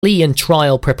plea and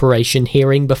trial preparation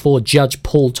hearing before Judge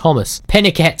Paul Thomas.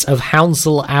 Penniket of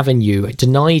Hounslow Avenue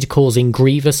denied causing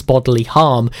grievous bodily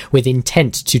harm with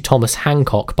intent to Thomas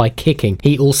Hancock by kicking.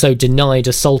 He also denied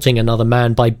assaulting another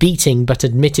man by beating, but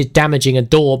admitted damaging a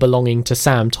door belonging to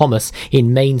Sam Thomas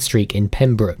in Main Street in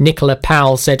Pembroke. Nicola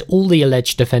Powell said all the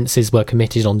alleged offences were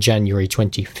committed on January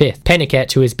 25th.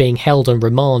 Penniket, who is being held on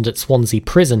remand at Swansea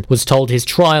Prison, was told his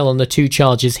trial on the two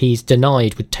charges he's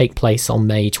denied would take place on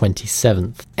May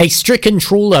 27th. A stricken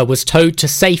trawler was towed to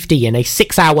safety in a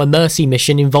 6-hour mercy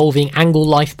mission involving Angle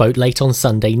Lifeboat late on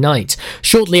Sunday night.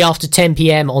 Shortly after 10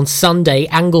 p.m. on Sunday,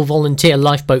 Angle volunteer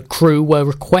lifeboat crew were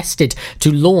requested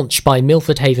to launch by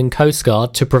Milford Haven Coast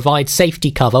Guard to provide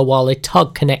safety cover while a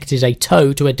tug connected a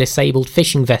tow to a disabled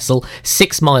fishing vessel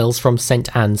 6 miles from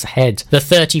St Anne's Head. The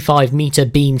 35-metre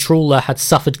beam trawler had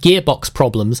suffered gearbox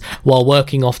problems while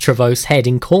working off Trevose Head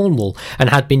in Cornwall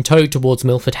and had been towed towards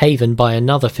Milford Haven by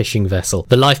another fishing vessel.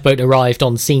 The lifeboat arrived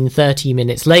on scene 30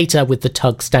 minutes later with the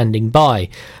tug standing by.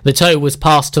 The tow was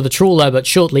passed to the trawler, but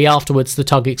shortly afterwards the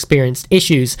tug experienced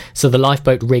issues, so the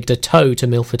lifeboat rigged a tow to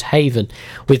Milford Haven.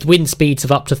 With wind speeds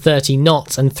of up to 30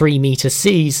 knots and 3-metre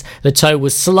seas, the tow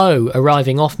was slow,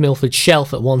 arriving off Milford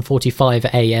Shelf at 1:45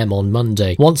 a.m. on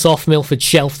Monday. Once off Milford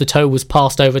Shelf, the tow was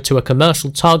passed over to a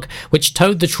commercial tug, which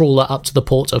towed the trawler up to the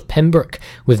port of Pembroke.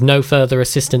 With no further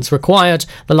assistance required,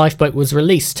 the lifeboat was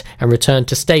released and returned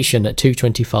to station at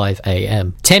 2:25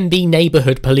 a.m. Tenby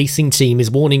Neighbourhood Policing Team is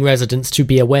warning residents to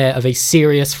be aware of a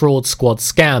serious fraud squad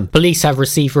scam. Police have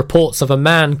received reports of a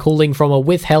man calling from a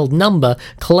withheld number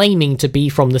claiming to be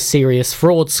from the Serious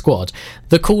Fraud Squad.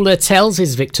 The caller tells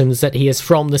his victims that he is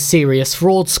from the Serious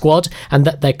Fraud Squad and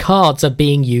that their cards are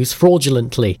being used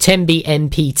fraudulently. Tenby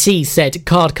NPT said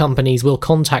card companies will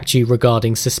contact you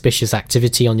regarding suspicious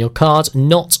activity on your card,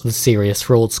 not the Serious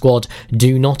Fraud Squad.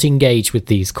 Do not engage with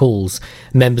these calls.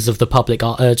 Members of the public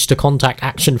are urged to contact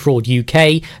Action Fraud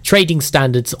UK, Trading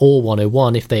Standards or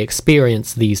 101 if they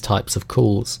experience these types of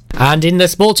calls. And in the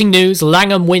sporting news,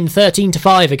 Langham win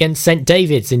 13-5 against St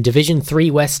David's in Division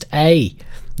 3 West A.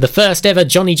 The first ever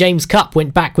Johnny James Cup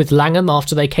went back with Langham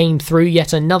after they came through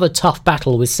yet another tough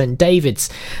battle with St David's.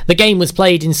 The game was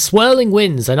played in swirling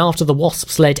winds, and after the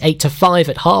Wasps led 8-5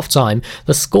 at half-time,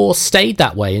 the score stayed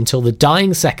that way until the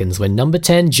dying seconds when number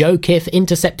 10 Joe Kiff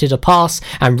intercepted a pass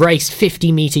and raced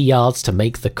 50-metre yards to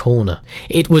make the corner.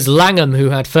 It was Langham who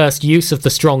had first use of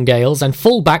the strong gales, and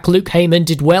fullback Luke Heyman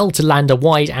did well to land a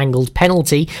wide-angled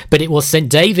penalty, but it was St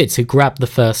David's who grabbed the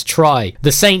first try.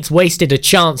 The Saints wasted a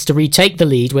chance to retake the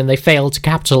lead when they failed to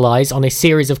capitalise on a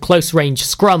series of close-range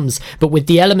scrums, but with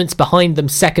the elements behind them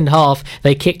second half,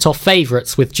 they kicked off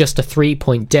favourites with just a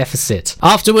 3-point deficit.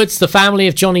 Afterwards, the family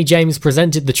of Johnny James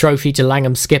presented the trophy to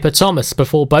Langham skipper Thomas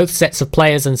before both sets of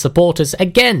players and supporters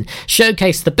again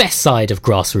showcased the best side of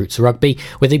grassroots rugby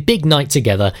with a big night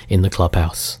together in the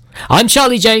clubhouse. I'm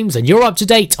Charlie James and you're up to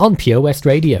date on Pure West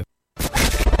Radio.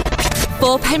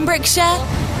 For Pembrokeshire,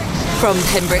 from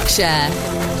Pembrokeshire.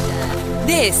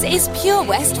 This is Pure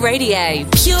West Radio.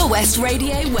 Pure West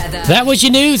Radio weather. That was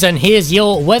your news, and here's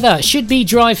your weather. Should be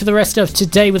dry for the rest of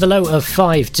today with a low of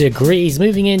 5 degrees.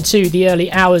 Moving into the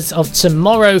early hours of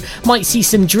tomorrow, might see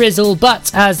some drizzle,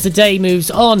 but as the day moves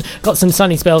on, got some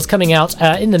sunny spells coming out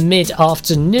in the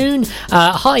mid-afternoon.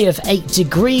 High of 8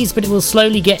 degrees, but it will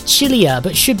slowly get chillier,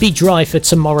 but should be dry for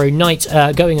tomorrow night,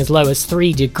 going as low as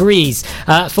 3 degrees.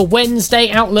 For Wednesday,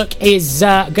 outlook is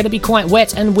going to be quite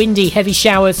wet and windy. Heavy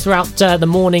showers throughout the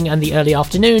morning and the early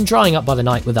afternoon, drying up by the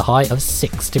night with a high of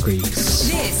 6 degrees.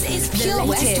 This is Pure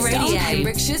West Radio.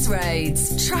 Pembrokeshire's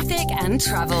roads, traffic and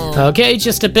travel. Okay,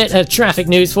 just a bit of traffic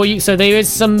news for you. So there is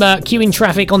some queuing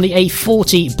traffic on the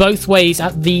A40 both ways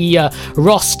at the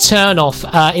Ross turnoff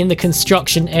in the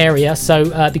construction area,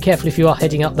 so be careful if you are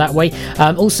heading up that way.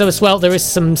 Also as well, there is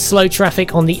some slow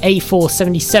traffic on the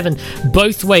A477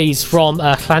 both ways from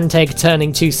Llanteg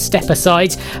turning to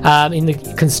Stepaside in the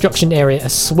construction area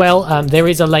as well. There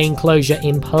is a lane closure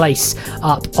in place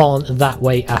up on that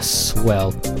way as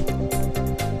well.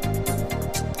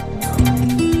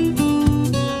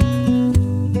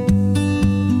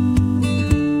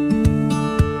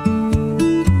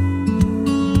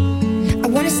 I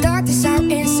wanna start this out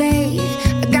and say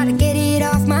I gotta get it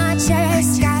off my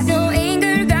chest. Got no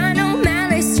anger, got no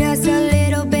malice, just a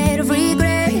little bit of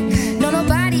regret. No,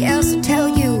 nobody else will tell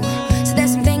you, so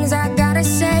there's some things I gotta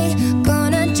say.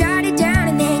 Gonna jot it down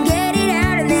and then get it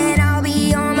out, and then I'll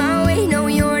be on my way. No,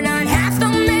 you're not half the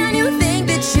man you think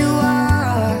that you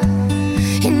are,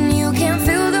 and you can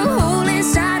feel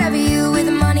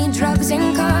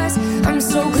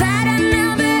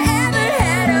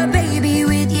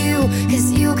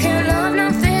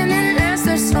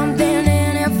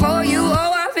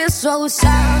so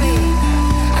sorry,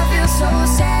 I feel so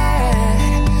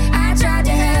sad. I tried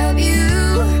to help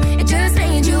you, it just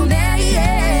made you mad,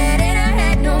 and I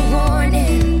had no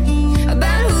warning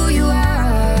about who you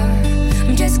are.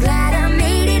 I'm just glad I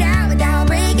made it out without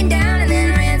breaking down, and then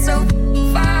ran so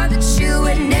far that you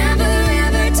would never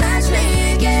ever touch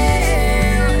me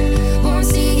again. Won't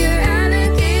see your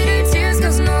alligator tears,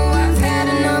 'cause no, I've had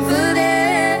enough of them.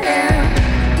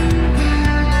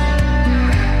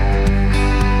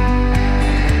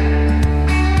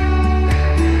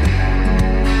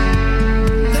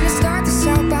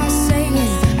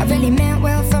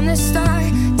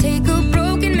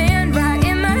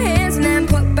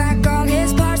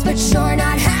 You're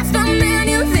not half the man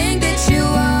you think that you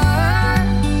are,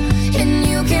 and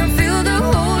you can feel the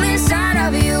hole inside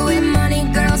of you with money,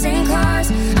 girls, and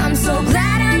cars. I'm so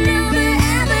glad I never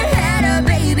ever had a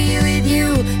baby with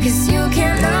you, 'cause you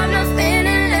can't love nothing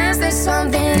unless there's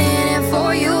something in it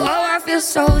for you. Oh, I feel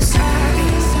so sorry,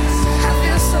 I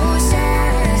feel so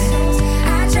sad.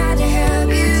 I tried to help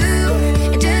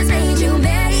you, it just made you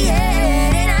mad,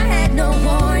 and I had no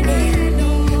warning.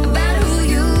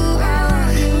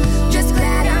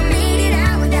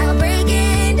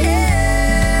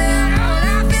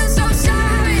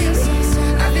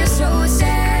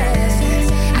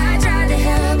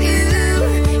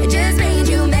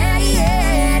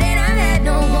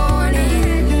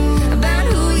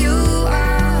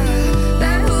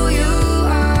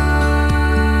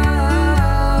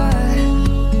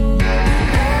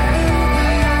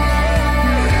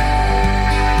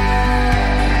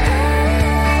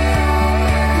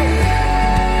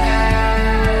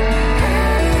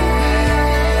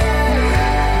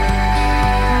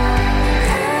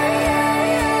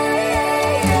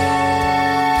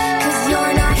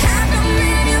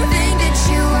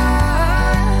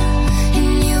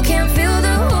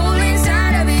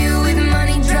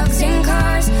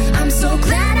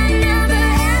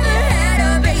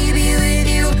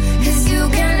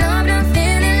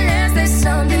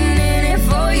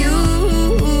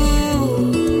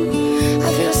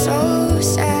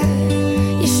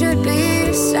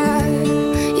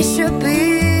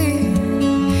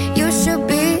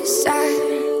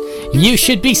 You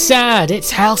should be sad.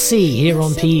 It's Halsey here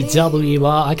on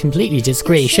PWR. I completely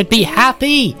disagree. Should be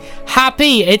happy.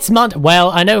 Happy. It's Monday.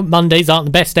 Well, I know Mondays aren't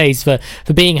the best days for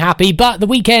being happy, but the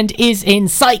weekend is in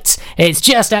sight. It's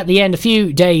just at the end, a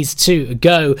few days to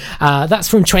go. That's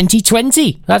from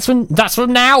 2020. That's from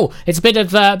now. It's a bit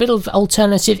of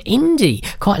alternative indie.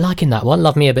 Quite liking that one.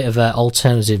 Love me a bit of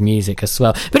alternative music as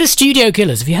well. Bit of Studio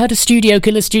Killers. Have you heard of Studio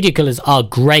Killers? Studio Killers are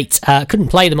great. Couldn't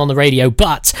play them on the radio,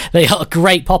 but they are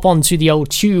great. Pop on to the old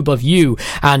Tube of You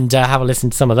and have a listen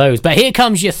to some of those. But here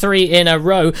comes your three in a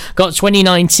row. Got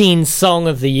 2019 Song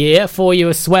of the Year for you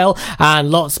as well,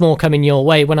 and lots more coming your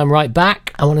way. When I'm right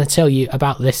back, I want to tell you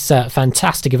about this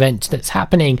fantastic event that's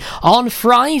happening on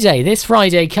Friday. This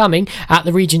Friday coming at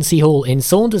the Regency Hall in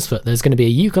Saundersfoot. There's going to be a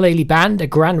ukulele band, a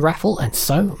grand raffle, and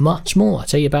so much more. I'll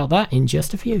tell you about that in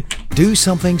just a few. Do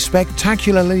something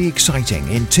spectacularly exciting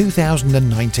in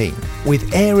 2019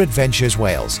 with Air Adventures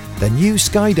Wales, the new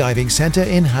skydiving centre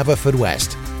in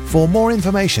Haverfordwest. For more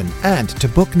information and to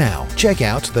book now, check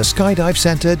out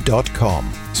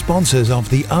theskydivecentre.com. Sponsors of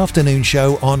the afternoon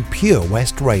show on Pure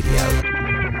West Radio.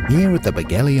 Here at the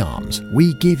Begelly Arms,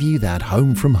 we give you that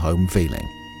home from home feeling.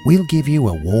 We'll give you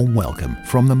a warm welcome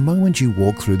from the moment you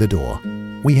walk through the door.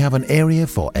 We have an area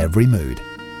for every mood.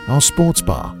 Our sports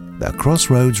bar, the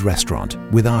Crossroads restaurant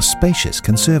with our spacious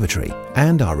conservatory,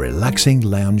 and our relaxing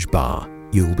lounge bar.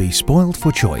 You'll be spoiled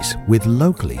for choice with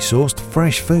locally sourced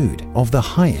fresh food of the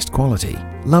highest quality,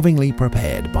 lovingly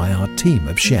prepared by our team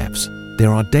of chefs.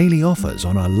 There are daily offers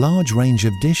on a large range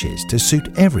of dishes to suit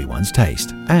everyone's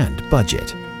taste and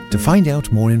budget. To find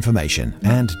out more information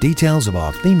and details of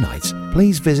our theme nights,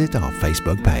 please visit our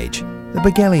Facebook page, The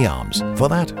Begelly Arms, for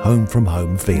that home from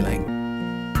home feeling.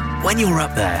 When you're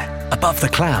up there, above the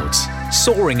clouds,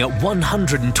 soaring at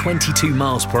 122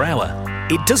 miles per hour,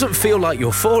 it doesn't feel like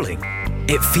you're falling.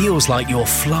 It feels like you're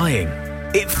flying.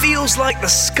 It feels like the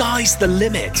sky's the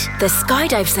limit. The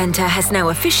Skydive Centre has now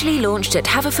officially launched at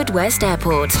Haverfordwest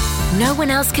Airport. No one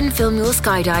else can film your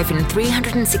skydive in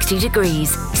 360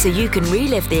 degrees, so you can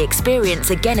relive the experience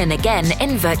again and again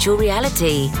in virtual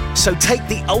reality. So take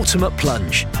the ultimate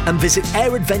plunge and visit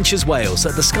Air Adventures Wales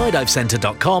at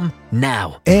theskydivecentre.com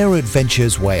now. Air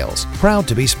Adventures Wales, proud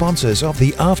to be sponsors of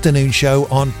the afternoon show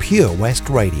on Pure West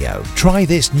Radio. Try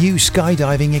this new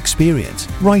skydiving experience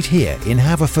right here in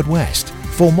Haverfordwest.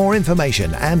 For more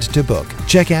information and to book,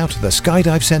 check out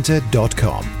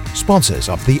theskydivecentre.com. Sponsors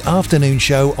of the afternoon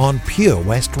show on Pure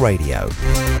West Radio.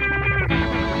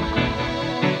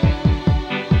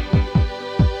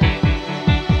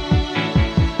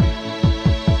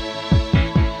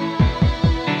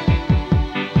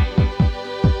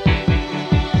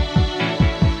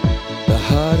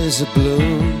 as a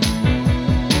bloom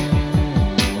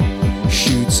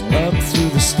shoots up through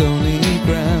the stony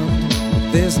ground.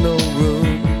 There's no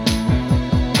room,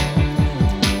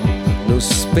 no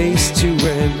space to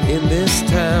rent in this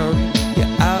town.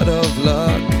 You're out of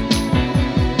luck,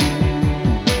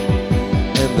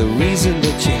 and the reason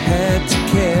that you had to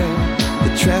care,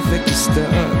 the traffic is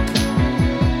stuck,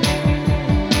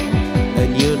 and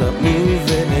you're not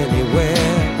moving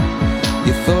anywhere.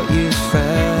 You thought you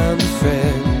found a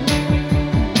friend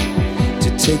to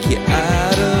take you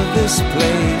out of this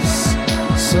place,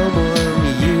 someone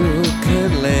you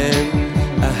could lend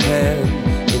a hand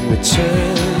in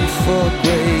return for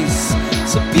grace.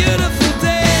 It's a beautiful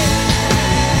day.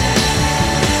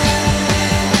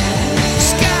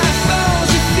 Sky falls,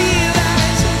 you feel like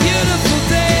it's a beautiful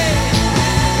day.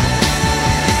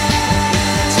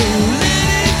 So let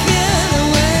it get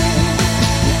away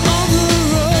on the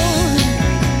road,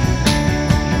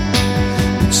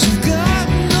 but you've got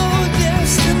no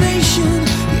destination.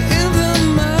 You're in the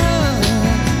mud,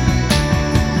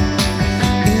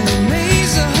 in a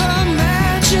maze of her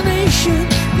imagination.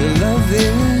 Your love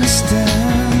is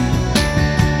down,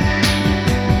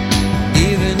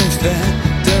 even if that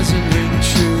doesn't ring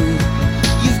true.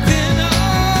 You've been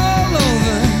all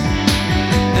over,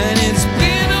 and it's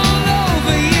been all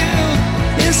over you.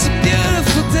 It's a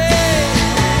beautiful day.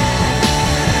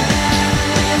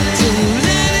 Don't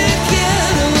let it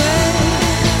get away.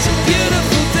 It's a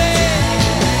beautiful day.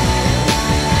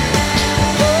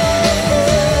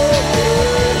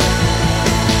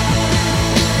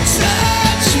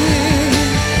 Touch me,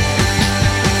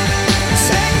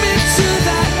 take me to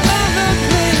that other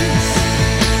place.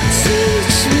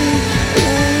 Teach me.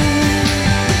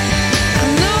 I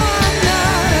know I'm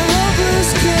not a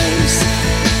hopeless case.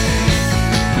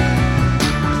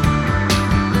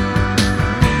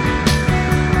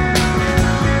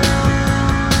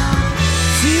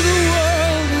 See the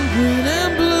world in green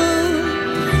and blue.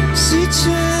 See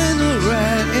China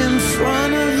right in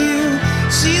front of you.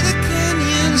 See the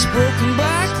canyons broken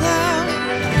by cloud.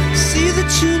 See the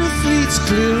tuna fleets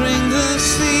clearing the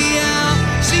sea out.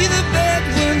 See the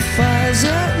bedroom fires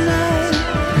at night.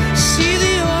 See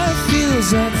the oil fields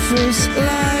at first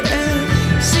light. And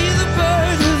see the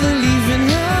bird with a leaf in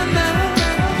her mouth.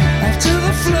 After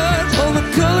the flood, all the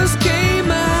colors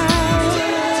came out.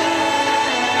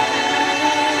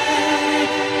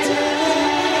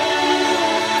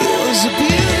 It was a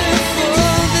beautiful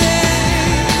day.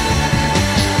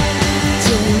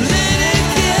 Don't let it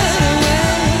get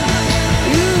away.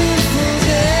 Beautiful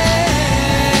day.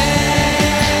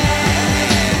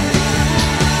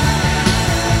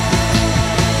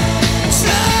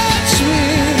 Touch me,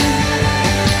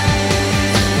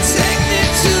 take me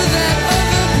to that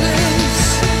other place.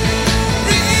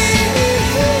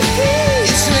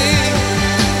 Reach me.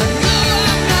 I know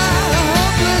I'm not a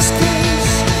hopeless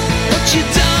case. What you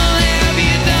don't have,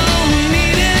 you don't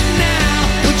need it now.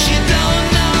 What you don't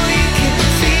know, you can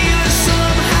feel it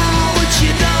somehow. What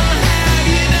you don't have,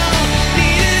 you don't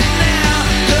need it now.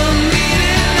 Don't need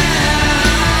it now.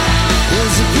 It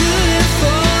was a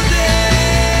beautiful day.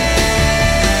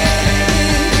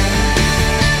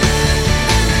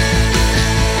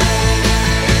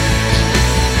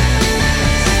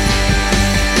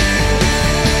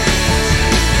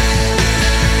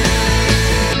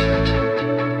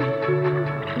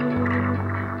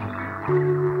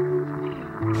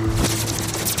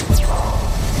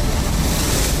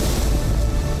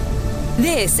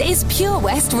 This is Pure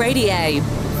West Radio.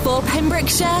 For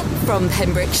Pembrokeshire, from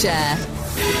Pembrokeshire.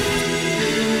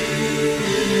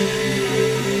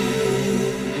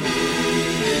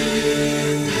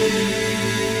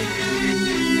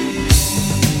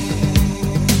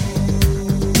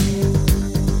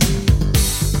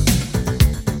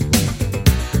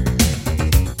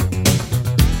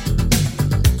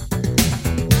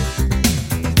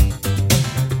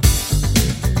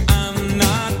 I'm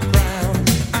not proud,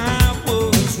 I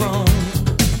was wrong,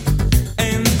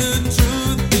 and the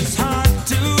truth is hard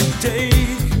to take.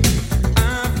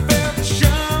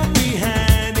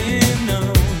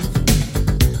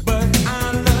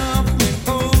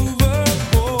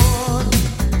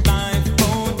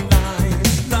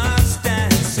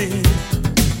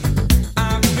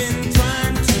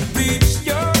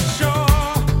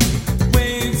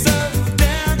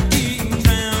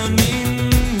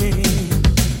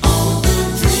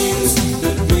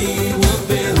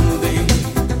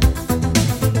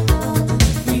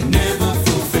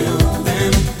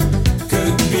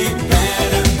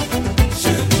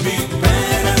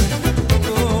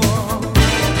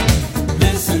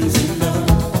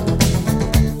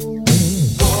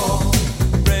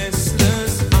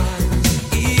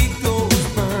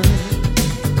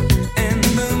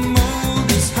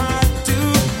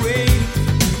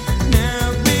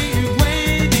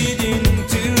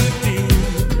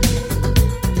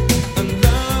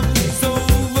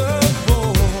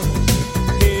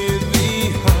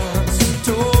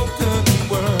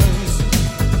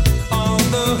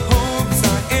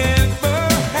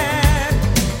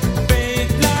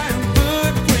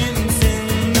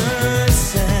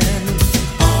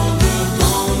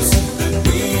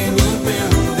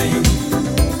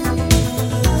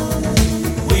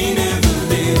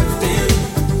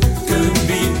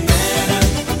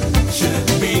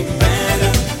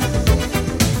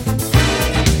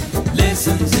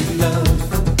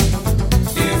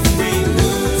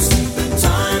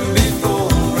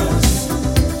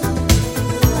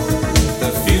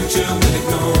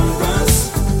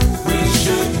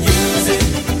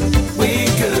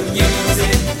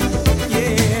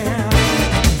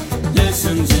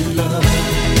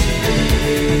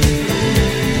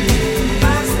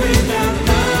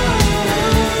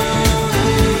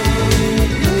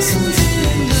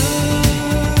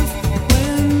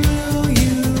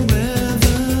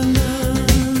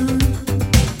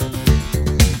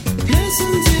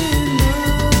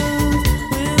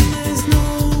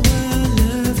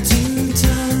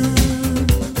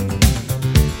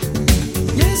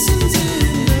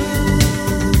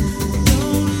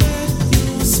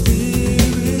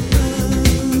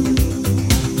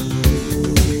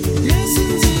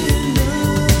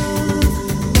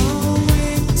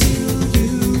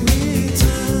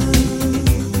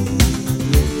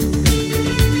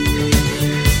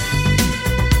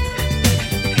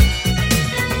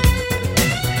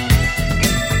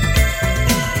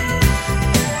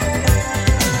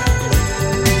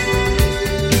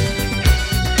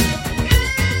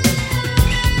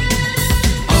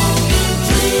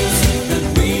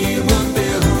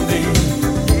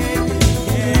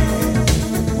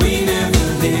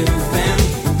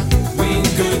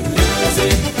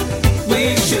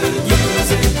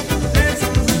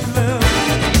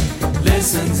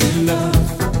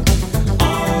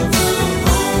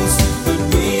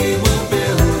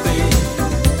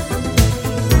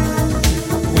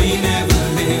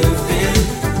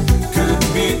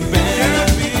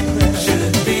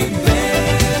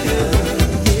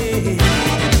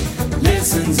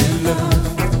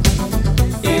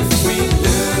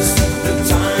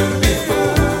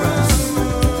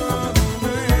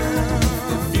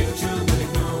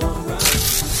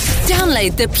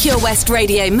 Download the Pure West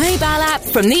Radio mobile app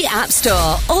from the App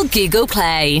Store or Google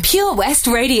Play. Pure West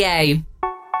Radio.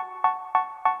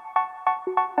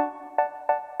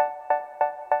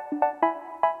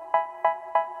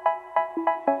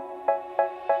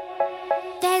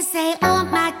 They say, oh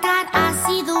my God, I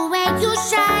see the way you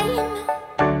shine.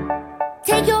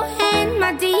 Take your hand,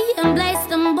 my dear, and place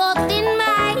them both in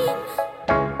mine.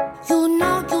 You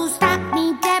know you stopped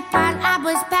me dead while I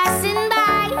was passing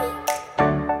by.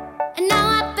 And now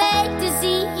I beg to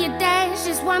see you dance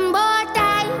just one more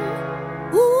time.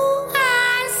 Ooh,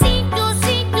 I see you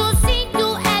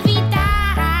every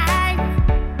time.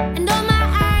 And oh my,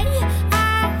 I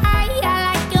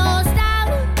like your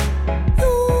style.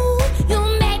 You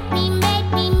make me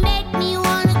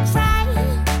wanna cry.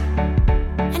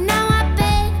 And now I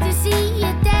beg to see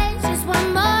you dance just one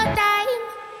more time.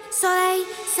 So they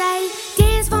say,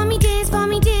 dance for me, dance for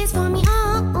me, dance for me,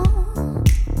 oh.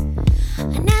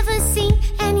 I never seen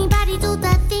anybody do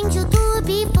the things you do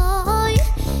before.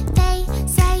 They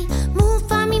say, move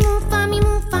for me, move for me,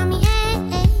 move for me,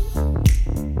 eh.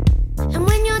 And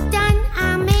when you're done,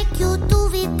 I'll make you do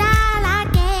it all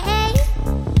again.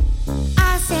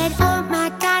 I said, oh my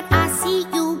God, I see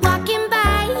you walking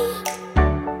by.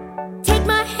 Take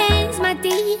my hands, my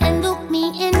dear, and look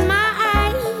me in my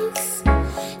eyes.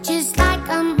 Just like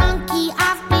a monkey,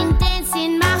 I've been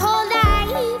dancing my whole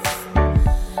life.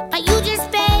 But you just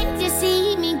beg to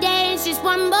see me dance just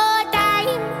one more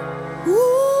time.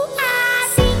 Ooh, I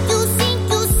see you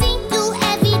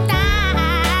every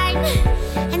time.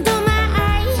 And oh my,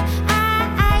 I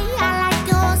like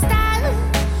your style.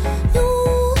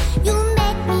 You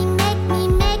make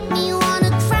me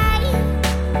wanna cry.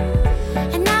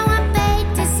 And now I beg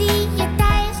to see you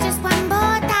dance just one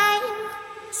more time.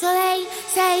 So they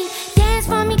say, dance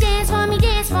for me, dance for me,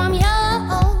 dance for me,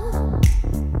 oh.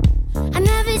 I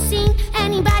never seen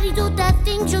anybody do the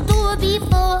things you do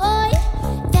before.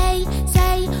 They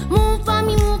say, move for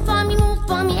me, move for me, move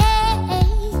for me, eh.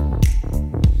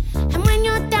 And when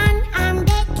you're done, I'll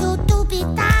make you do it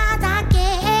all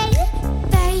again.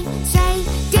 They say,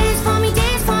 dance for me,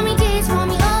 dance for me, dance for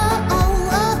me,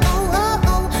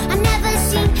 oh. I never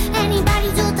seen anybody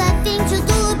do the things you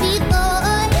do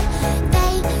before.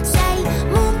 They say,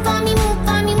 move for me, move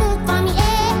for me, move for me, eh.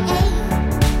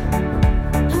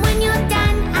 And when you're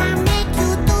done, I'll make you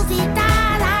do it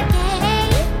all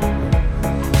again.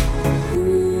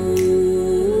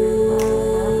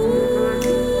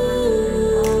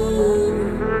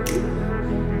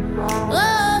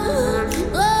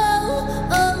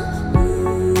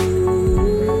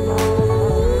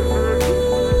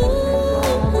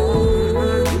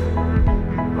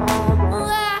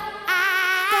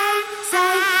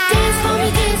 Dance for me,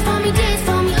 dance for me, dance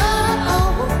for me,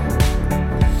 oh.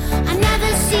 I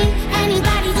never seen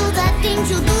anybody do the things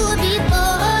you do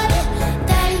before.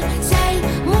 They say,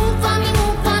 move for me,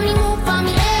 move for me, move for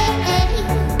me, eh.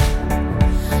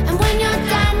 And when you're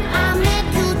done, I'll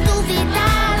make you do it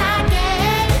all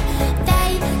again. They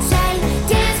say,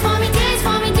 dance for me, dance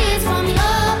for me, dance for me, oh.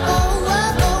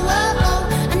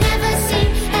 I never seen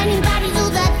anybody do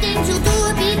the things you do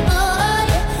before.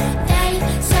 They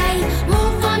say,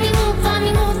 move for me, move for me,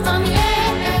 move for me, eh.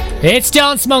 It's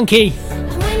Dance Monkey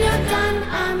And when you're done,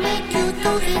 I'll make you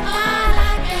do it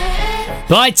all again.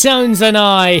 by Tones and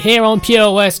I here on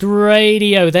Pure West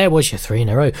Radio. There was your three in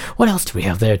a row. What else do we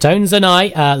have there? Tones and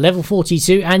I, level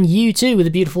 42, and you too with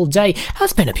a beautiful day.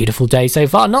 Has been a beautiful day so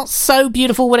far. Not so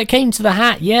beautiful when it came to the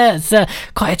hat. Yeah, it's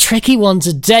quite a tricky one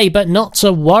today, but not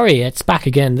to worry. It's back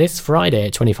again this Friday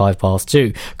at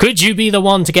 2:25 Could you be the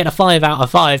one to get a 5 out of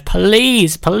 5?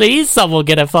 Please, someone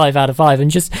get a 5 out of 5. And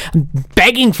just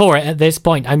begging for it at this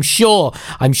point. I'm sure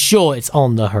it's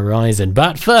on the horizon.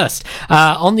 But first,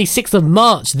 on the 6th of March,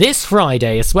 this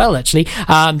Friday as well, actually,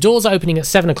 doors are opening at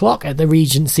 7 o'clock at the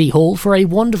Regency Hall for a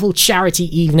wonderful charity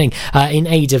evening in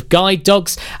aid of guide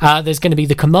dogs. There's going to be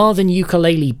the Carmarthen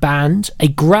Ukulele Band, a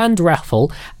grand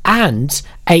raffle, and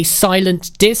a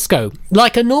silent disco.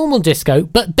 Like a normal disco,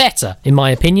 but better, in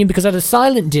my opinion, because at a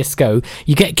silent disco,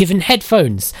 you get given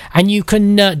headphones, and you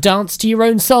can dance to your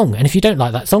own song. And if you don't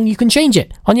like that song, you can change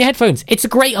it on your headphones. It's a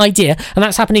great idea, and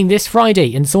that's happening this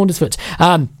Friday in Saundersfoot.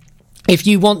 If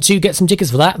you want to get some tickets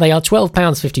for that, they are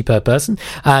 £12.50 per person,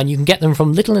 and you can get them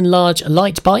from Little and Large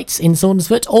Light Bites in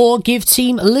Saundersfoot, or give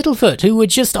Team Littlefoot, who were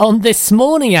just on this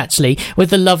morning, actually,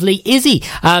 with the lovely Izzy.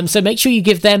 So make sure you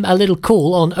give them a little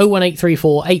call on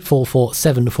 01834 844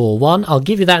 741. I'll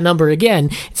give you that number again.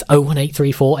 It's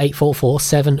 01834 844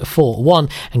 741,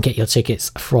 and get your tickets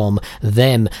from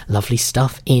them. Lovely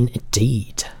stuff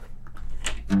indeed.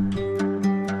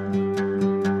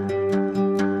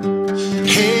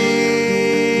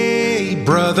 Hey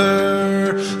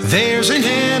brother, there's an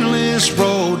endless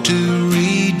road to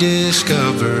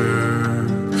rediscover.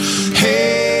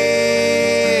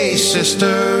 Hey,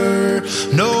 sister,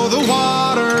 know the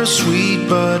water's sweet,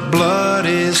 but blood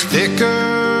is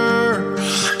thicker.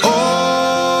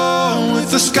 Oh,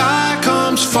 if the sky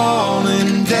comes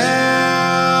falling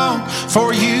down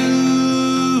for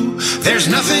you, there's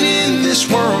nothing in this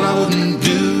world I wouldn't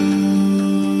do.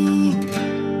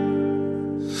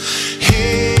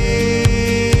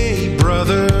 Hey,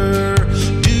 brother,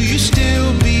 do you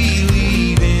still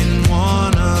believe in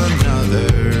one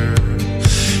another?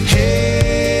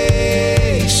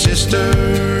 Hey,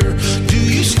 sister, do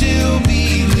you still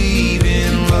believe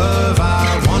in love?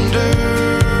 I wonder.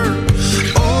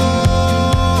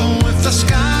 Oh, if the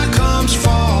sky comes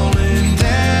falling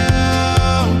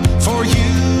down for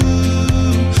you,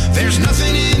 there's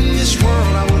nothing in this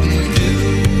world I wouldn't do.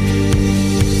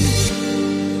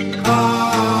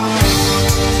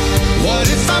 What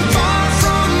if I'm far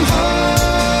from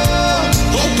home?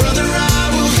 Oh, brother, I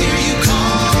will hear you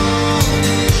call.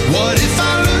 What if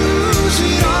I lose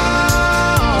it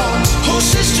all? Oh,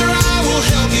 sister, I will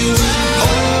help you out.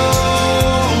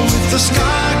 Oh, if the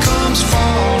sky comes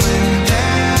falling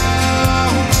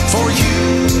down for you,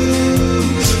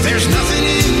 there's nothing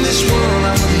in this world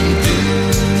I wouldn't do.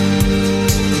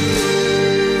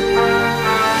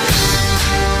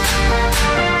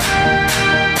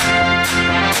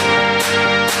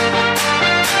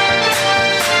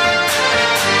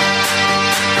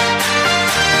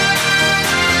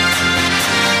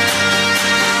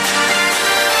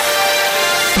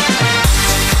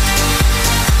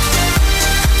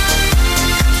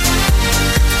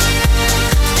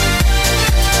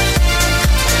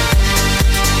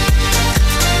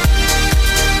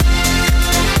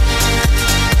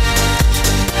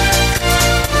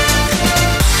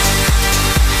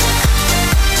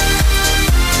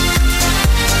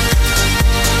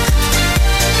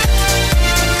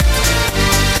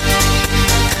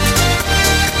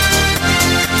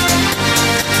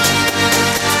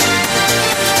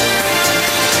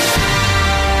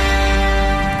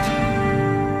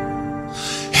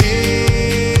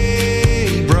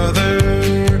 Hey, brother,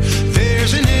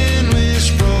 there's an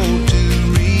endless road to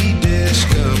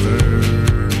rediscover.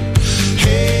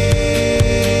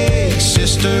 Hey,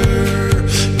 sister,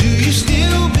 do you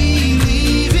still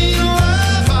believe in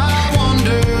love? I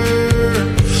wonder.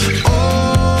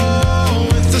 Oh,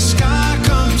 if the sky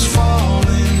comes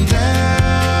falling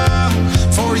down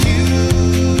for you,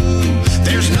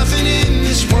 there's nothing in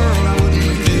this world I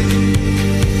wouldn't do.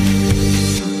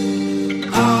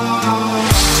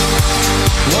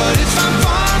 What if I'm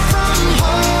far from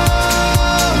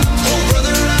home? Oh,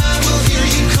 brother, I will hear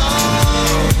you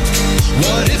call.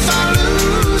 What if I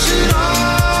lose it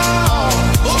all?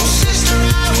 Oh, sister,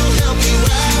 I will help you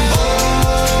out. Oh,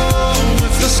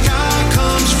 if the sky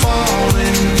comes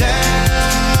falling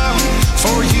down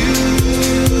for you,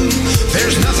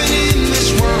 there's nothing in this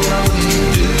world I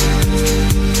wouldn't do.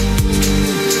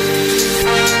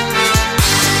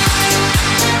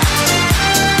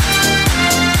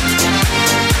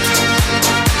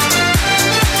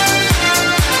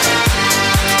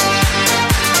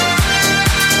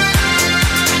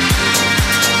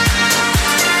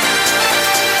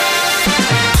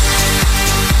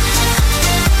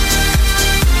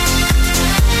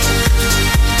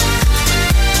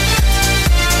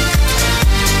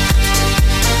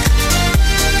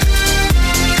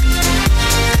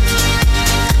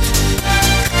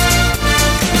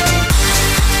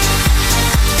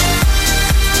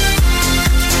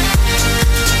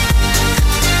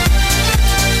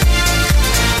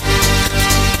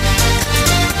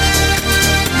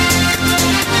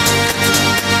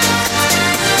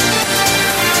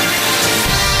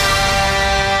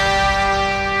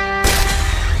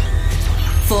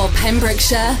 For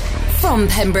Pembrokeshire, from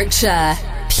Pembrokeshire,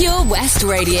 Pure West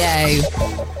Radio.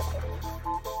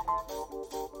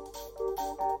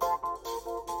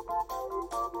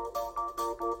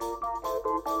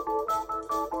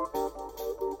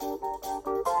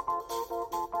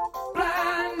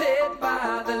 Blinded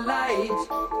by the light,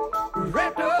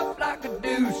 wrapped up like a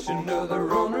douche, another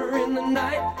runner in the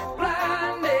night.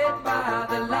 Blinded by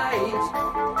the light,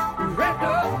 wrapped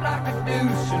up like a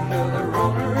douche, another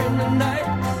runner in the night.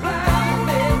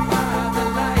 Blinded by the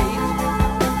light,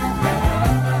 wrapped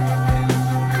up like a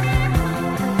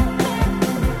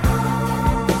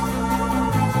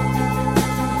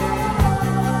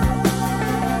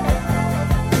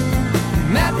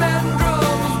madman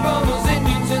drums, bombers,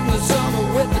 Indians in the summer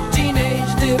with the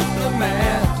teenage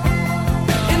diplomat.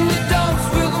 In the dumps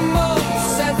with the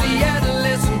monks at the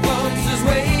adolescent bar.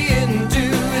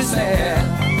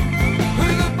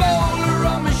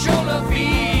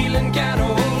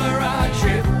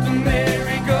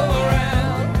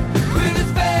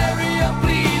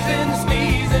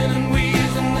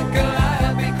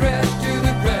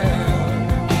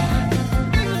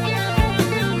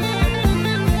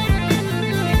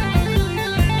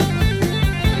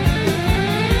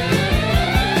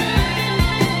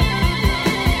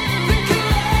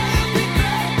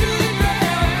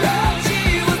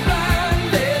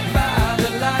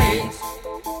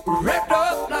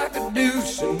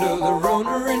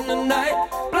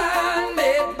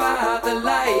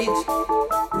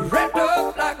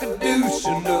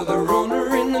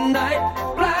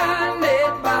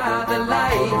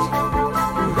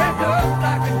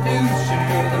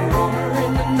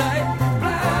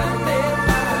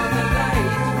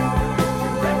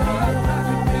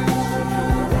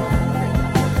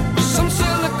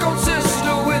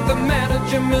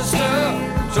 mister.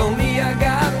 Told me I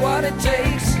got what it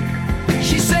takes.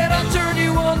 She said I'll turn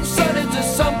you on, son, into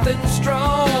something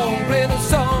strong. Play the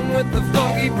song with the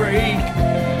funky break.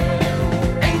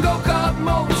 And go-kart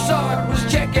Mozart was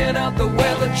checking out the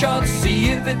weather chart,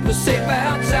 see if it was safe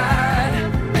outside.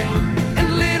 And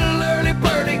little early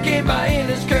birdie came by in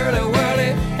his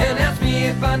curly-whirly and asked me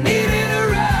if I needed a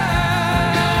ride.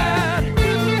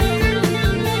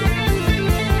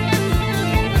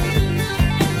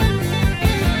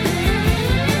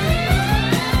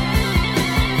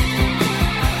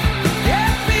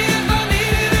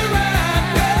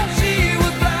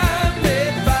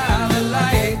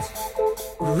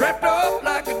 Wrapped up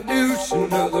like a deuce,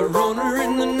 another runner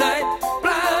in the night,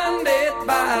 blinded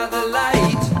by the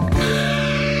light.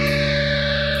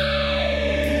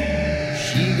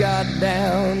 She got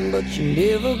down, but she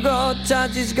never got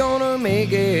tight. She's gonna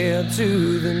make it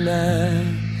to the night.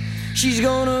 She's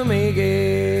gonna make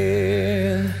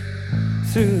it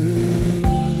through.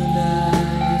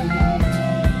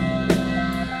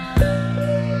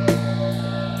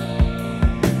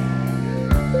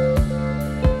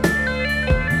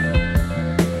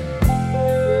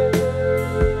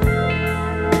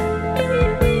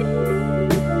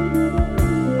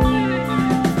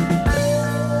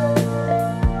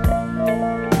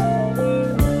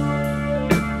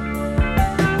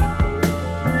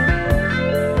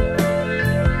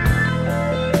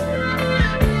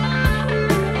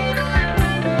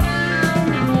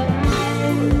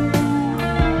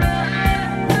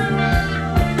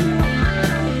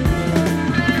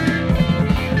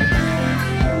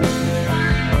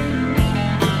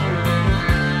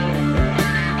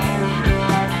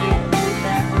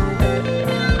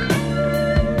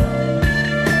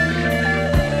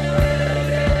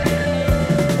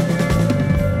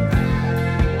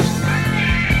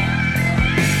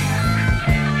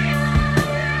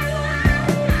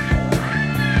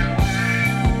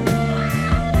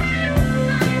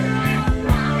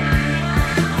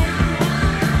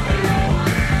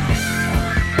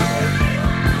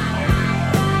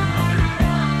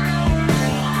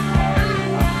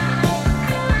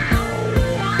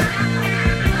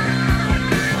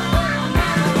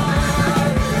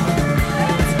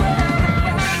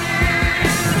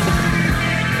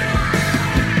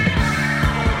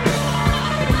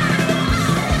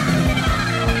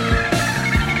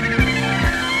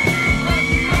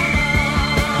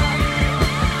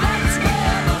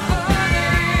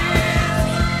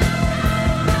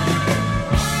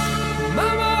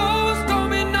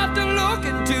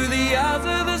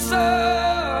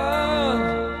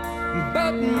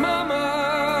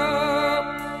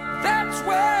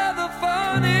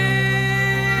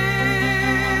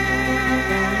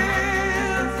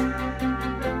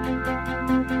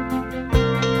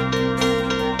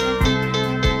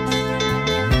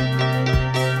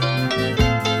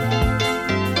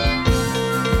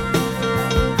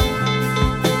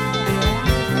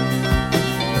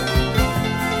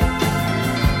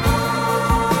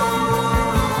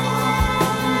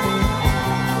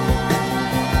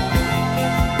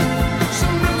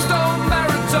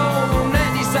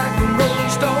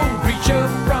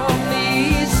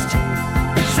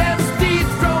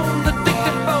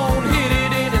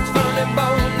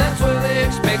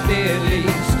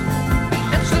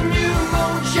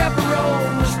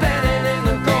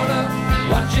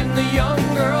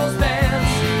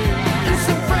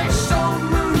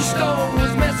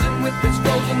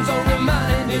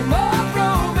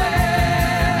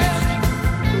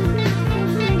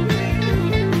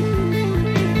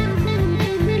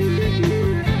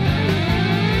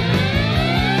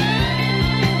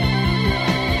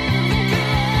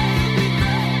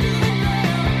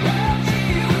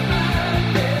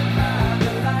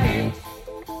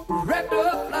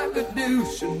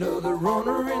 Another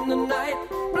runner in the night,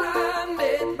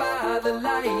 blinded by the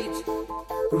light.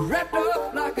 Wrapped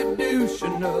up like a douche,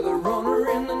 another runner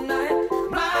in the night,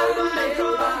 blinded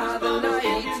by the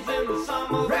light.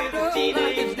 Wrapped up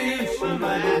like a douche,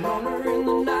 another runner in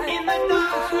the night, in the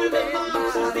dark with the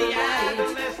monks as the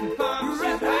adolescent punks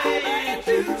his way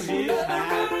to his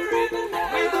night.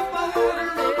 With a boulder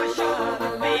on my shoulder,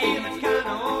 feeling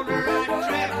kinda older, riding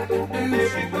track,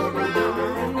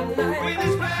 merry-go-round. With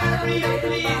his fiery and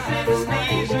pleasing,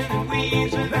 sneezing and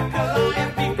wheezing, the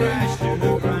empty crash to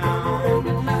the ground.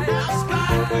 Now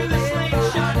Scott with a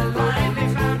slingshot.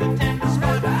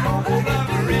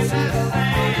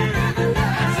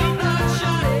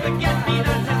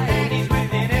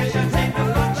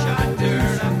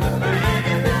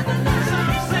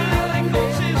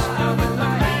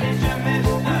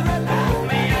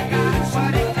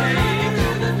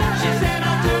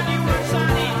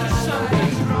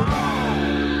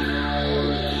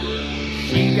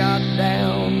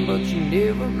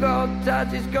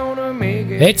 everybody's gonna make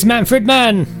it. It's Manfred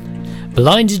Mann,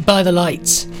 Blinded by the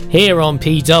Lights, here on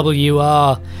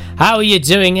PWR. How are you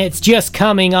doing? It's just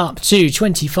coming up to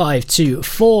 25 to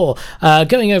 4.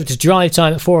 Going over to drive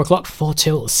time at 4 o'clock, 4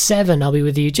 till 7. I'll be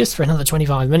with you just for another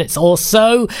 25 minutes or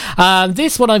so.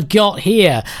 This one I've got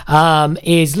here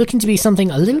is looking to be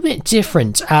something a little bit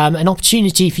different. An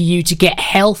opportunity for you to get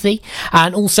healthy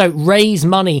and also raise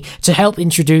money to help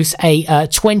introduce a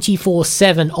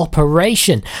 24/7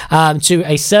 operation to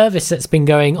a service that's been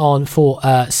going on for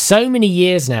so many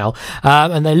years now.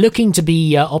 And they're looking to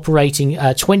be operating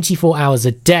 24 hours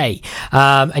a day,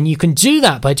 and you can do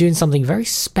that by doing something very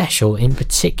special in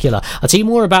particular. I'll tell you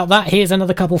more about that. Here's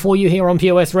another couple for you here on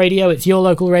POS Radio. It's your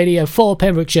local radio for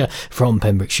Pembrokeshire, from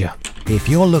Pembrokeshire. If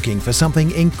you're looking for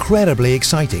something incredibly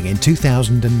exciting in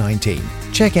 2019,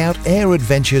 check out Air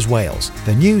Adventures Wales,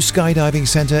 the new skydiving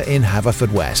centre in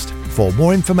Haverfordwest. For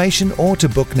more information or to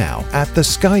book now at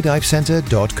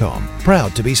theskydivecentre.com.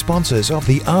 Proud to be sponsors of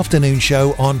the afternoon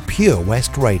show on Pure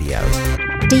West Radio.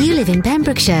 Do you live in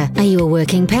Pembrokeshire? Are you a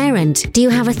working parent? Do you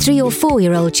have a 3 or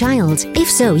 4-year-old child? If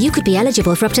so, you could be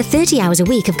eligible for up to 30 hours a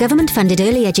week of government-funded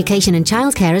early education and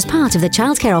childcare as part of the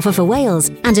Childcare Offer for Wales,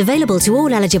 and available to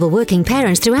all eligible working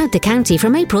parents throughout the county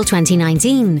from April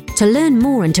 2019. To learn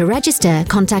more and to register,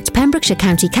 contact Pembrokeshire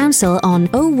County Council on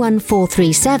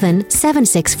 01437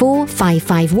 764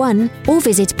 551 or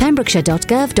visit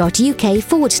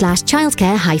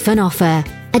pembrokeshire.gov.uk/childcare-offer.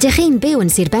 Ydych chi'n byw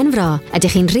yn Sir Benfro?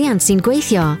 Ydych chi'n riant sy'n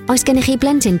gweithio? Oes gennych chi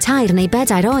blentyn tair neu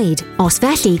 4 oed? Os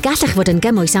felly, gallech fod yn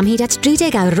gymwys am hyd at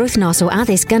 30 awr yr wythnos o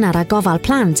addysg gynnar a gofal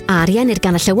plant a ariennir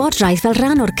gan y Llywodraeth fel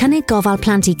rhan o'r cynnig gofal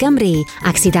plant i Gymru,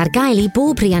 ac sydd ar gael i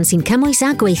bob riant sy'n cymwys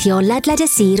a gweithio ledled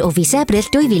y sir o fis Ebrill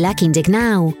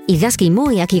 2019. I ddysgu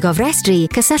mwy ac i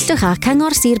gofrestru, cysylltwch â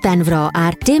Cyngor Sir Benfro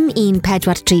ar dim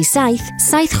 1437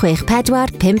 764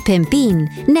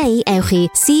 551 neu ewch i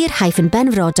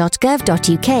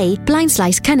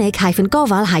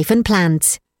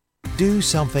sir-benfro.gov.uk/cynnig-gofal-plant. Do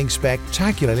something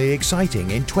spectacularly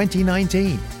exciting in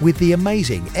 2019 with the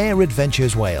amazing Air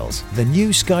Adventures Wales, the new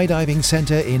skydiving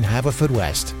centre in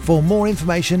Haverfordwest. For more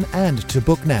information and to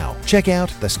book now, check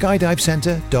out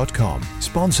theskydivecentre.com.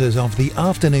 Sponsors of the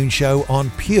afternoon show on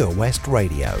Pure West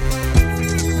Radio.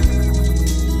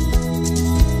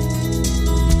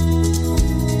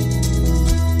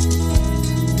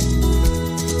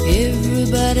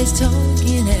 Everybody's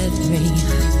talking at me.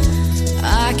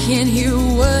 I can't hear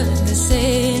a word they're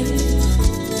saying.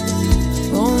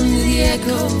 Only the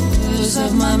echoes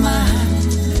of my mind.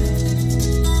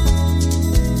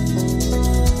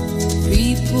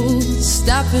 People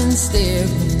stop and stare.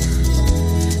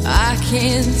 I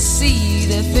can't see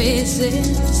their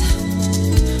faces.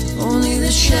 Only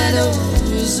the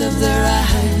shadows of their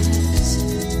eyes.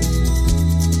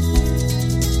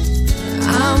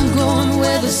 I'm going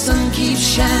where the sun keeps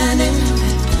shining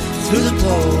through the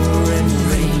pouring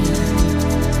rain.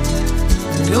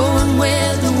 Going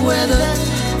where the weather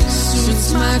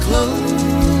suits my clothes.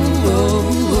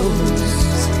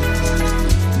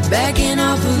 Backing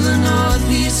off of the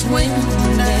northeast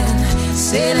wind and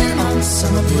sailing on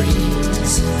summer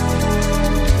breeze.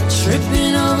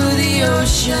 Tripping over the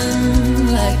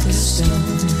ocean like a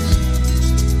stone.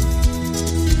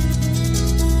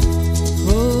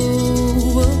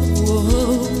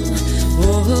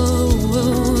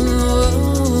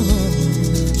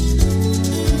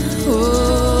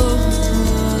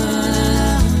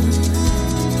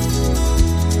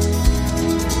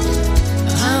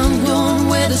 I'm going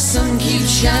where the sun keeps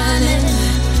shining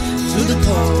through the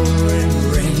pouring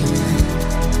rain.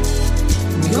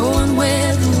 Going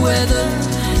where the weather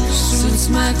suits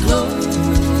my clothes.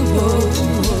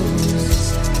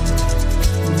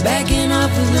 Backing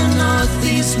up in the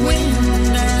northeast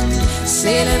wind and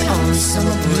sailing on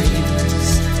summer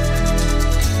breeze.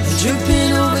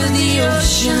 Dripping over the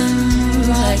ocean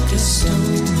like a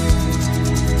stone.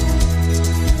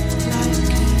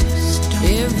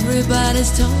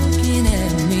 Everybody's talking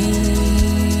at me.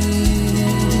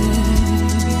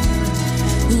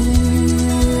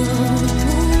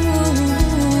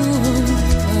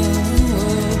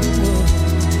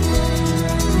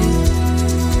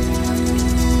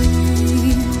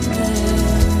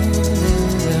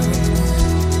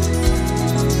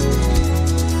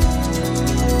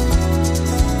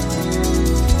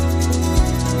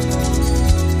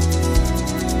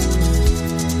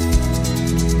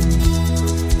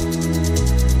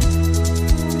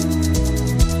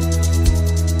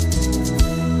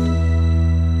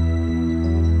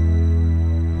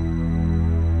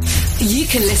 You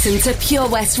can listen to Pure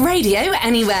West Radio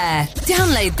anywhere.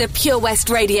 Download the Pure West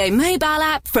Radio mobile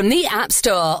app from the App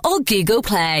Store or Google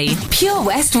Play. Pure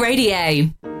West Radio.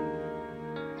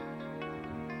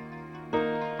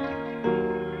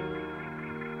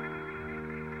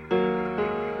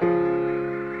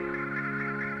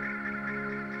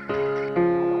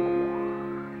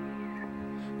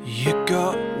 You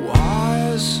got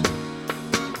wires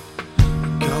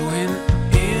going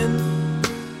in.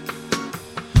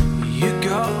 You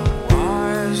got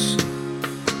wires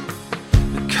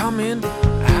coming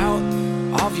out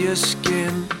of your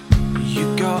skin.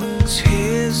 You got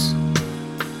tears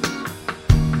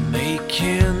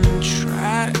making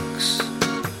tracks.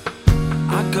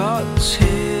 I got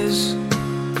tears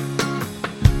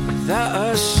that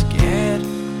are scared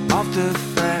of the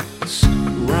facts,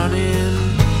 running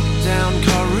down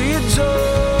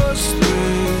corridors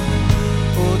through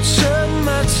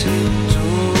automatic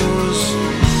doors.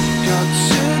 Got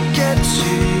to get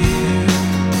to you,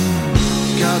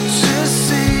 got to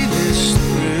see this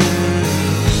through.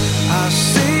 I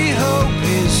see hope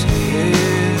is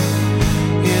here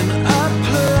in a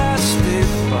plastic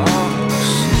box.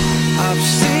 I've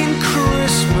seen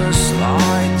Christmas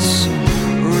lights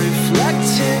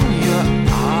reflecting your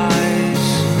eyes.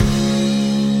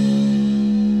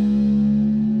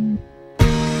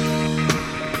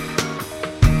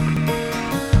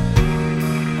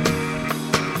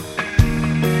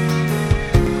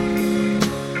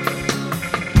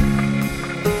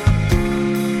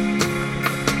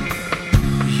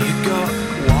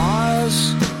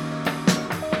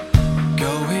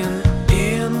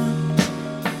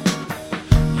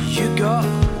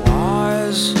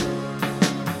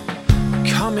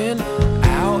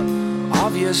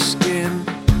 Skin,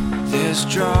 there's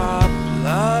drop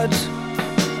blood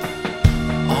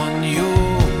on your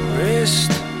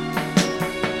wrist.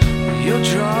 You'll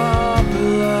drop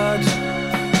blood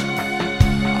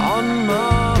on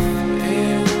my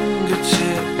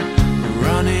fingertip,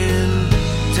 running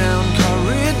down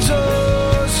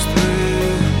corridors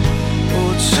through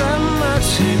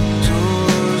automatic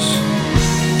doors.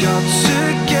 Got to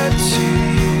get to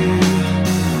you,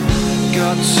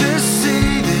 got to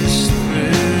see this through.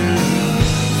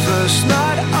 First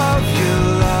night of your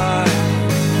life,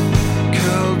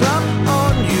 curled up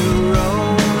on your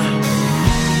own,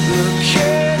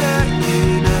 looking at you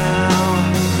now,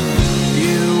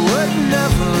 you would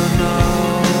never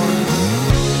know.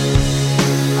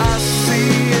 I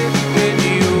see it in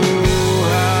your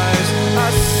eyes, I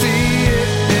see it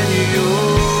in your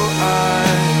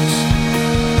eyes.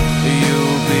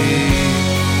 You'll be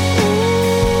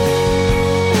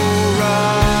alright.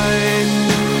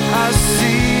 I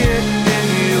see it in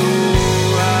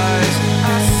your eyes,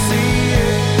 I see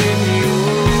it in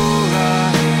your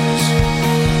eyes.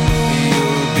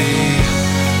 You'll be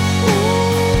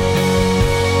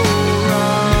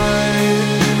alright.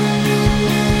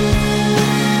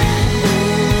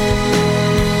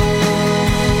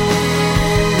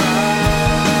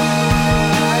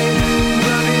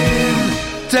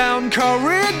 Running down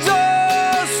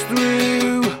corridors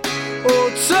through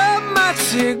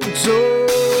automatic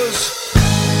doors.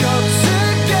 Got to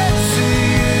get to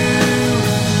you,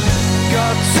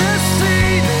 got to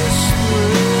see this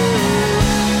through.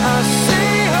 I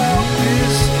see hope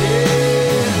is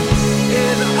here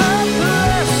in a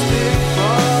plastic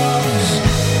box.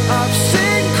 I've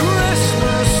seen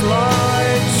Christmas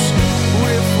lights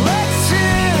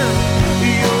reflecting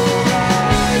your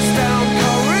eyes, down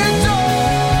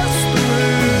corridors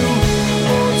through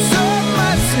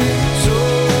automatic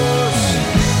doors.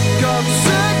 Got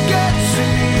to get to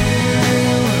you,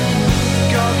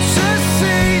 got to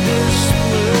see this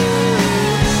through.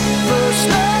 First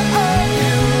night of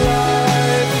your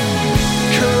life,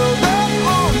 curled up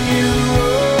on your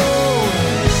own,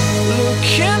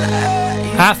 looking at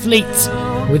you. Athlete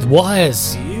with Wires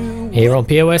here on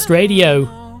Pure West Radio.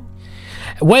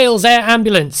 Wales Air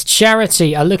Ambulance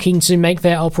Charity are looking to make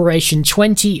their operation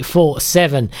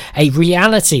 24/7 a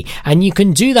reality, and you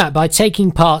can do that by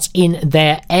taking part in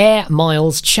their Air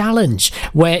Miles Challenge,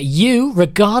 where you,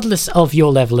 regardless of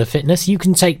your level of fitness, you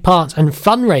can take part and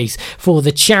fundraise for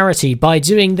the charity by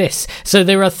doing this. So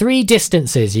there are 3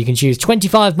 distances. You can choose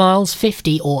 25 miles,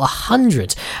 50 or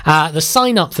 100. The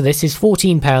sign up for this is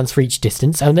 £14 for each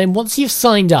distance, and then once you've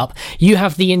signed up, you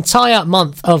have the entire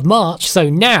month of March, so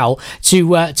now, to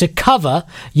to cover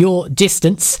your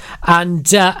distance, and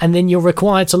then you're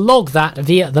required to log that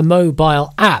via the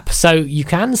mobile app. So you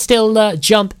can still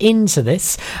jump into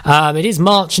this. It is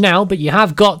March now, but you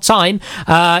have got time.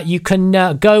 You can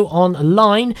go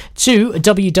online to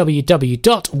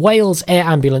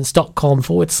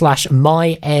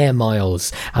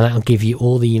www.walesairambulance.com/myairmiles, and that'll give you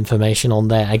all the information on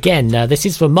there. Again, this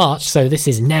is for March, so this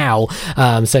is now.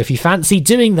 So if you fancy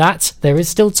doing that, there is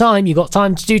still time. You've got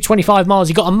time to do 25 miles.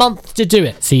 You've got a month to do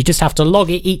it, so you just have to log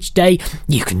it each day.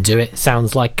 You can do it.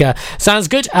 Sounds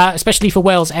good, especially for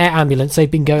Wales Air Ambulance. They've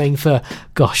been going for,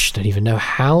 gosh, don't even know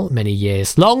how many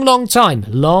years. Long time.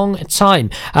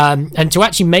 And to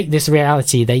actually make this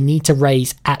reality, they need to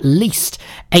raise at least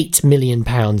 £8 million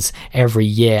every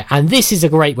year, and this is a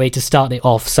great way to start it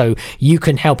off, so you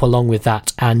can help along with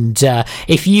that. And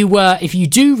if you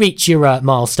do reach your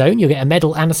milestone, you'll get a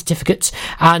medal and a certificate,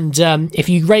 and if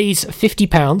you raise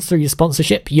 £50 through your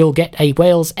sponsorship, you'll get a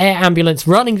Wales Air Ambulance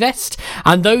running vest,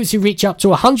 and those who reach up to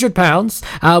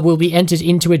 £100 will be entered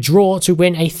into a draw to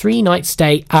win a 3-night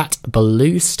stay at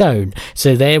Bluestone.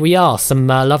 So there we are, some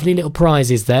lovely little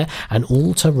prizes there, and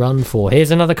all to run for.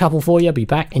 Here's another couple for you. I'll be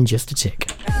back in just a tick.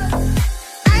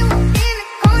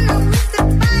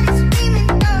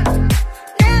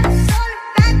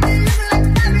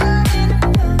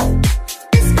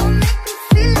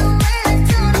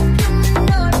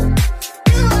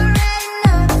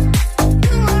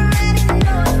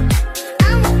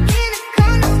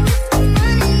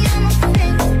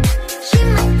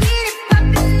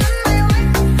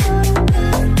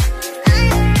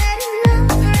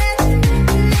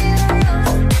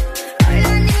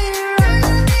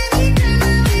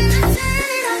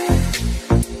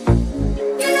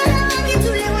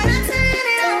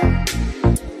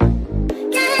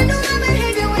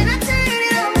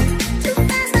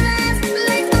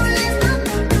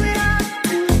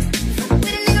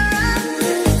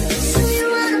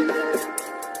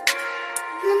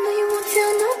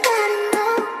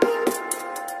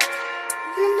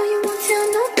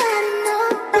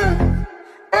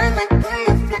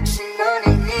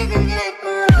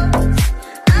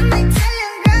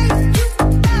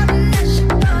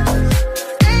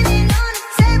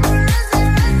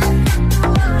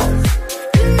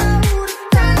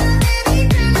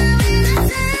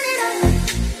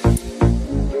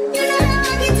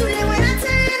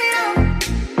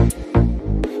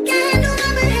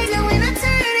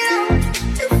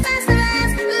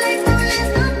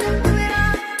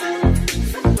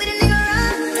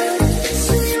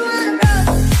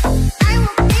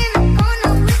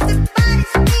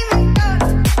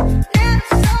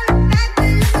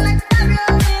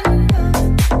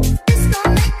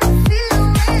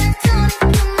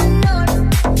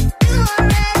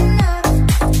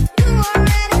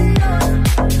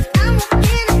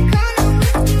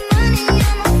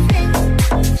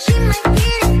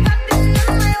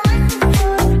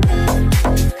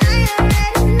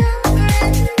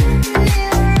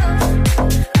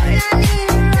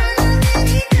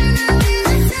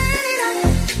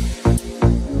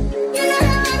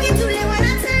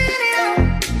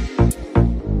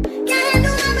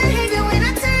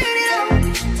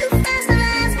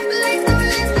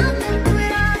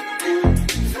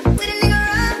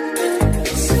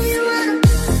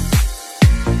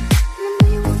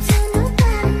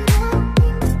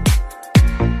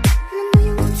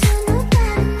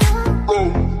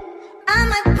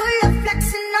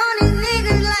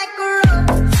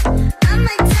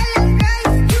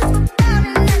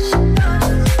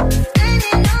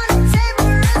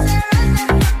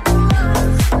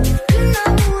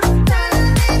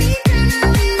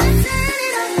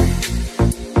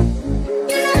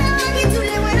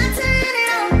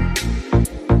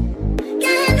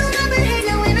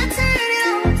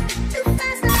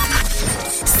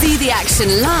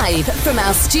 Live from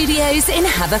our studios in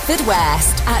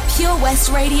Haverfordwest at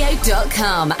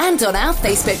purewestradio.com and on our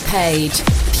Facebook page,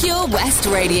 Pure West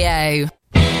Radio.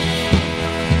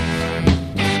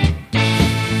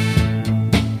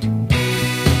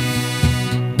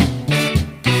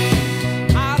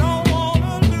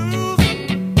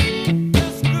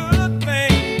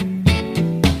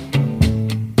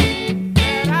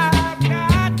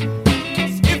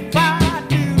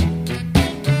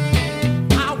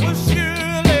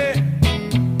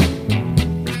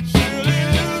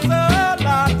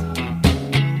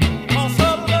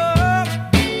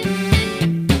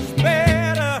 Baby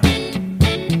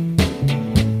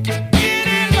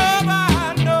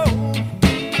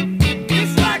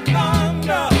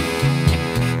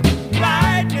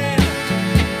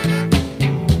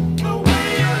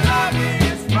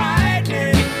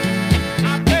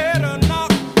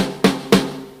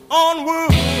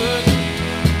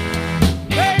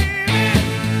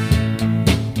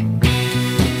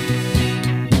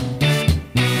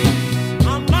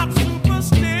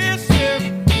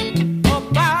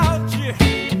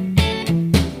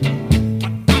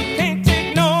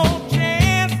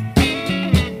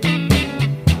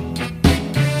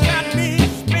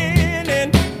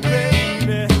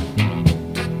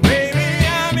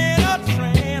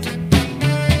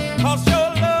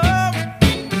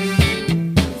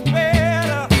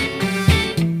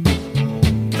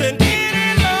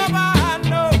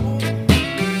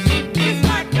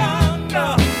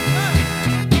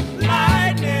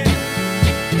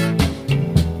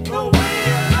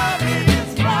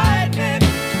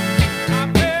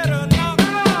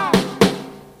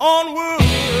on wood.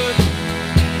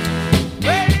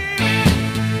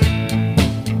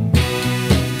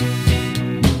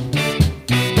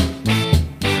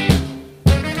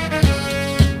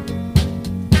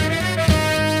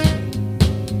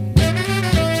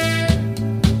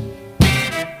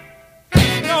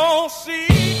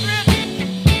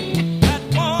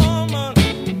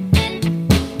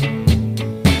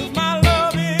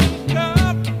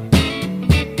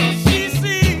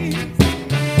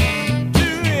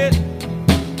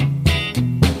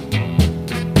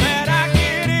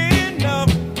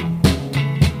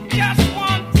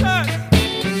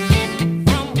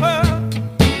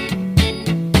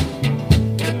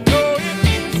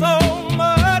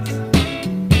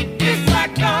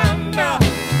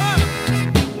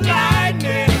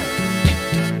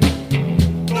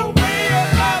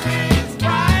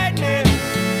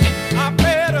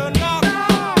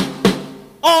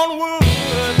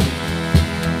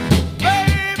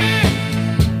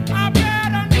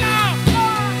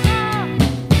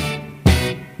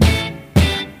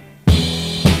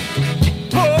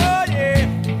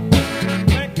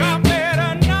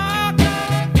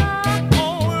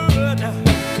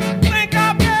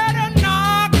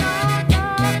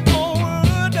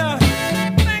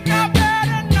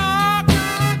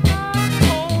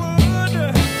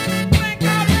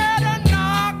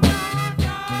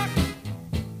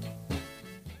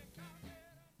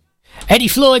 Eddie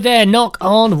Floyd there, Knock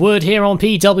on Wood here on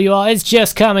PWR. It's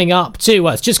just coming up to,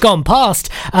 well, it's just gone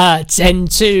past 10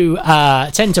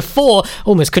 to 4.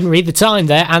 Almost couldn't read the time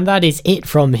there, and that is it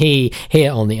from me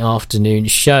here on the afternoon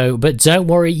show. But don't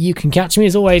worry, you can catch me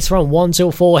as always from 1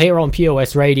 till 4 here on Pure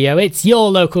West Radio. It's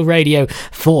your local radio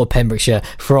for Pembrokeshire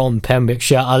from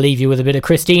Pembrokeshire. I'll leave you with a bit of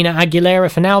Christina Aguilera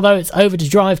for now, though. It's over to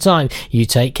drive time. You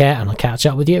take care, and I'll catch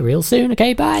up with you real soon.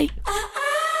 Okay, bye.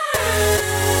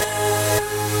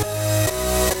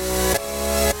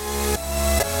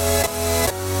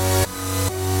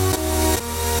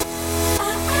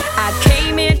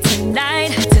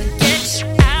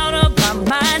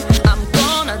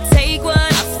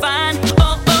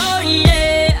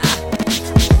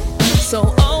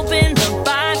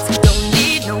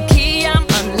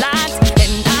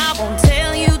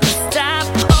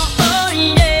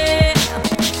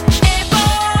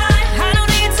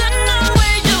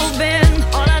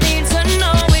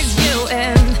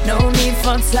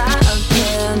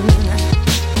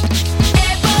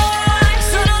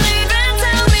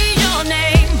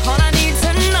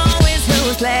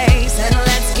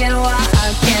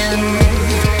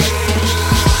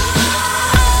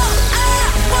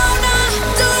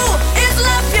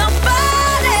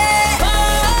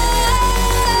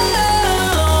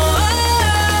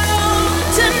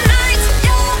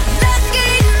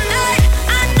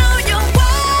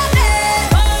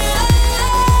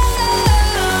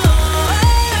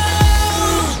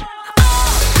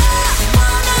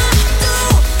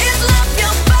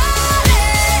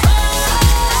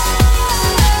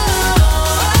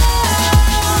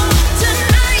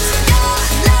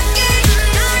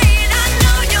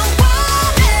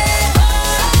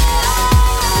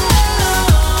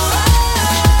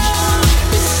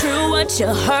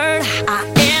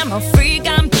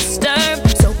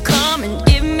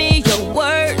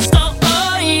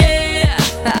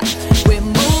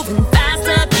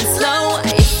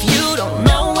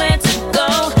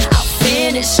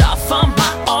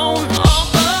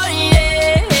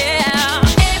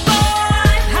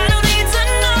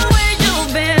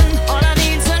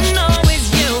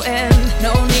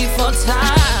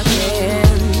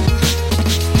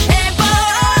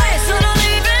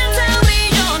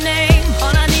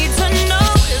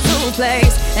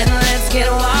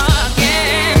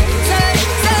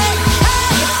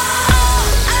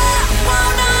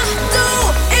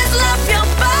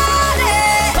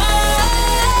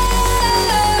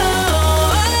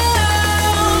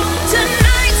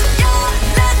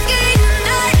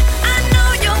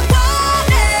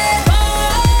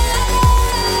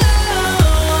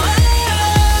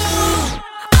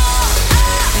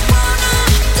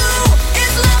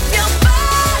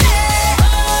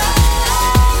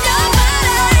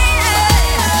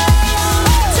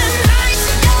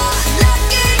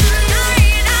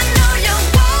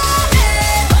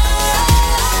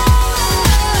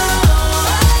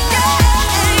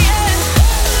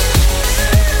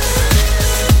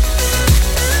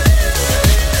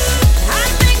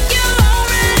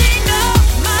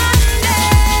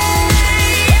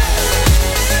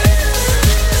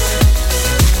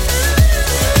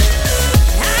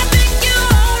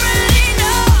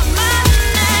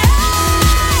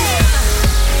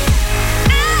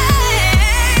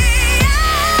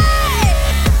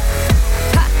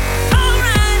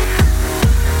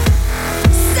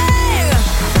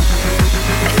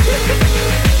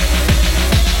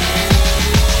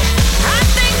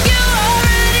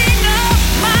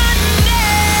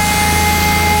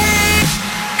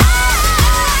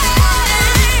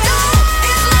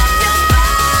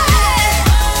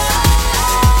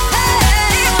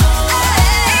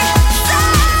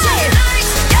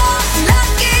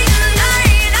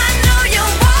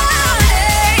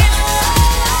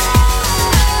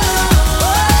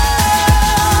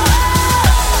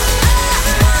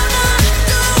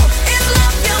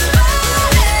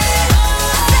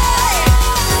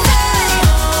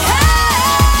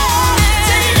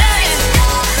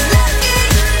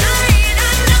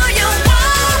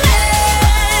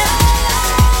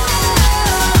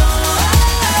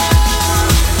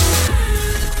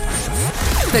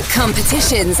 For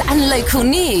competitions and local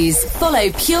news,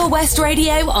 follow Pure West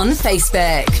Radio on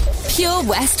Facebook. Pure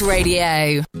West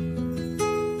Radio.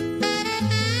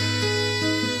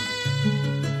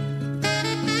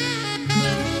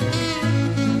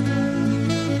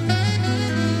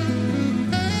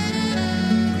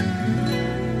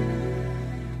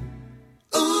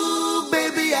 Ooh,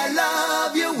 baby, I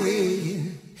love your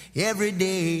way every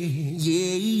day.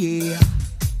 Yeah, yeah.